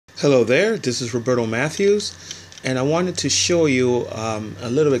Hello there, this is Roberto Matthews, and I wanted to show you a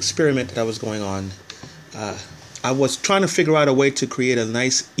little experiment that was going on. I was trying to figure out a way to create a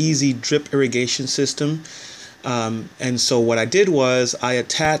nice, easy drip irrigation system. And so what I did was I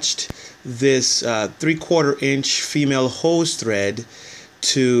attached this 3/4 inch female hose thread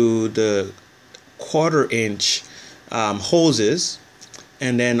to the 1/4 inch hoses.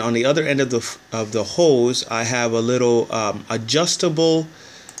 And then on the other end of the hose, I have a little adjustable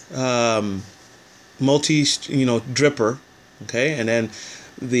dripper, okay, and then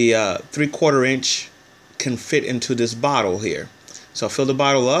the 3/4 inch can fit into this bottle here. So I'll fill the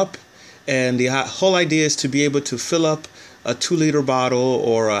bottle up, and the whole idea is to be able to fill up a 2-liter bottle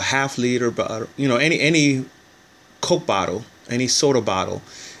or a 1/2 liter bottle, any Coke bottle, any soda bottle,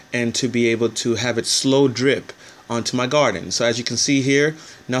 and to be able to have it slow drip onto my garden. So as you can see here,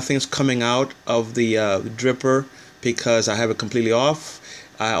 nothing's coming out of the dripper because I have it completely off.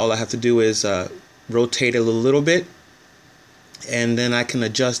 All I have to do is rotate it a little bit, and then I can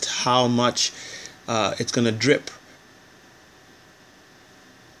adjust how much it's going to drip,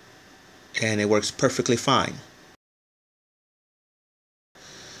 and it works perfectly fine.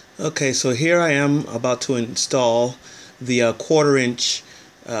 Okay, so here I am about to install the 1/4 inch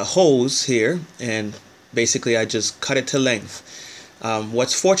hose here, and basically I just cut it to length.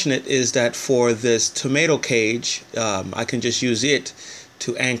 What's fortunate is that for this tomato cage, I can just use it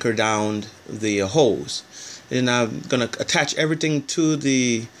to anchor down the hose. And I'm going to attach everything to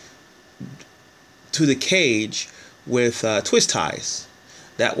the cage with twist ties.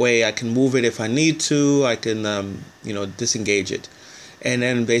 That way I can move it if I need to. I can disengage it, and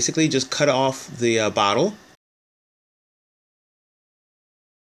then basically just cut off the bottle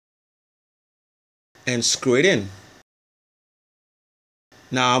and screw it in.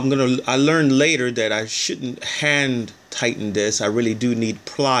 Now I learned later that I shouldn't hand tighten this. I really do need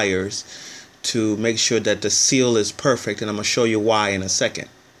pliers to make sure that the seal is perfect, and I'm going to show you why in a second.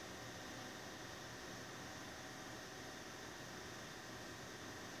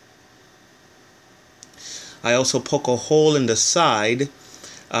 I also poke a hole in the side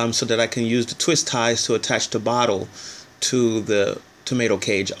so that I can use the twist ties to attach the bottle to the tomato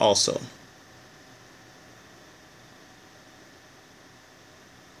cage also.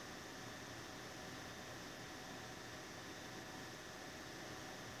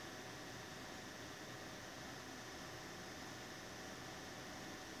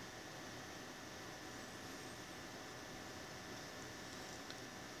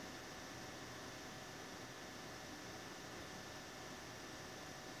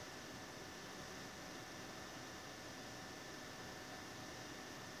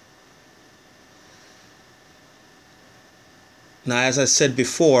 Now, as I said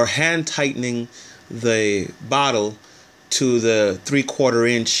before, hand tightening the bottle to the 3/4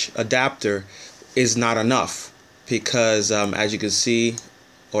 inch adapter is not enough, because as you can see,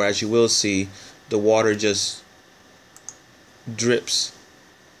 or as you will see, the water just drips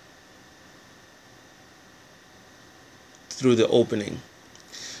through the opening.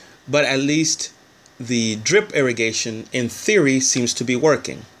 But at least the drip irrigation, in theory, seems to be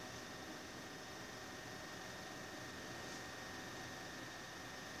working.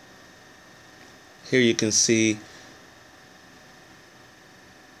 Here you can see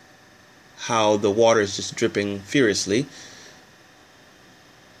how the water is just dripping furiously.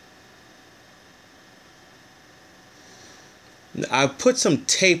 I put some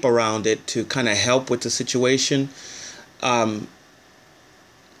tape around it to kind of help with the situation,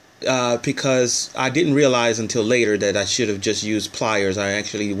 because I didn't realize until later that I should have just used pliers. I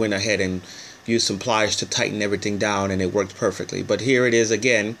actually went ahead and used some pliers to tighten everything down, and it worked perfectly. But here it is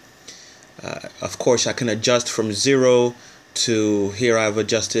again. Of course, I can adjust from 0 to here. I've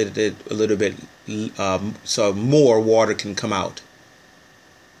adjusted it a little bit so more water can come out.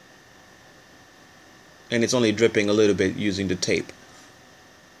 And it's only dripping a little bit using the tape.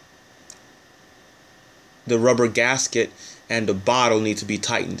 The rubber gasket and the bottle need to be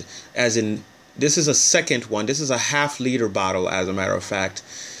tightened. As in, this is a second one. This is a 1/2 liter bottle, as a matter of fact.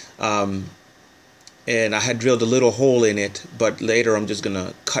 And I had drilled a little hole in it, but later I'm just going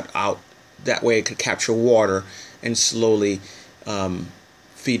to cut out. That way it could capture water and slowly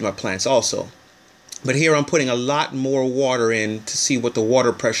feed my plants also. But here I'm putting a lot more water in to see what the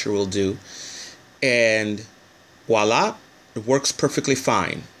water pressure will do. And voila, it works perfectly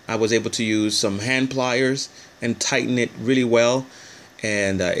fine. I was able to use some hand pliers and tighten it really well,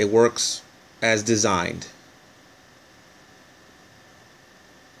 and it works as designed.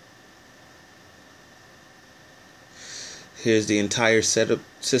 Here's the entire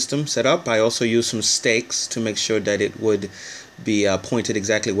system set up. I also used some stakes to make sure that it would be pointed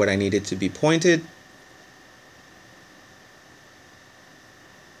exactly what I needed to be pointed.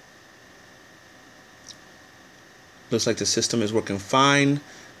 Looks like the system is working fine.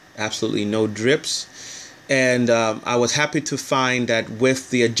 Absolutely no drips. And I was happy to find that with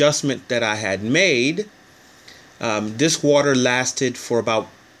the adjustment that I had made, this water lasted for about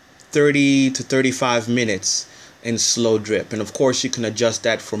 30 to 35 minutes in slow drip. And of course you can adjust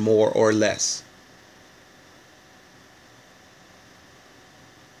that for more or less.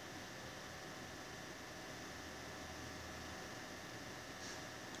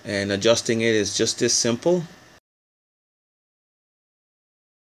 And adjusting it is just as simple.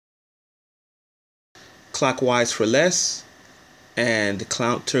 Clockwise for less and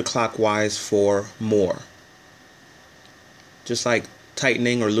counterclockwise for more. Just like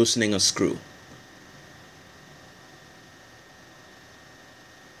tightening or loosening a screw.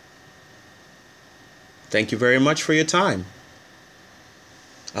 Thank you very much for your time.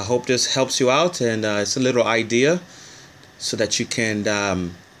 I hope this helps you out, and it's a little idea so that you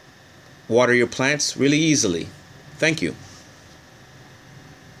can water your plants really easily. Thank you.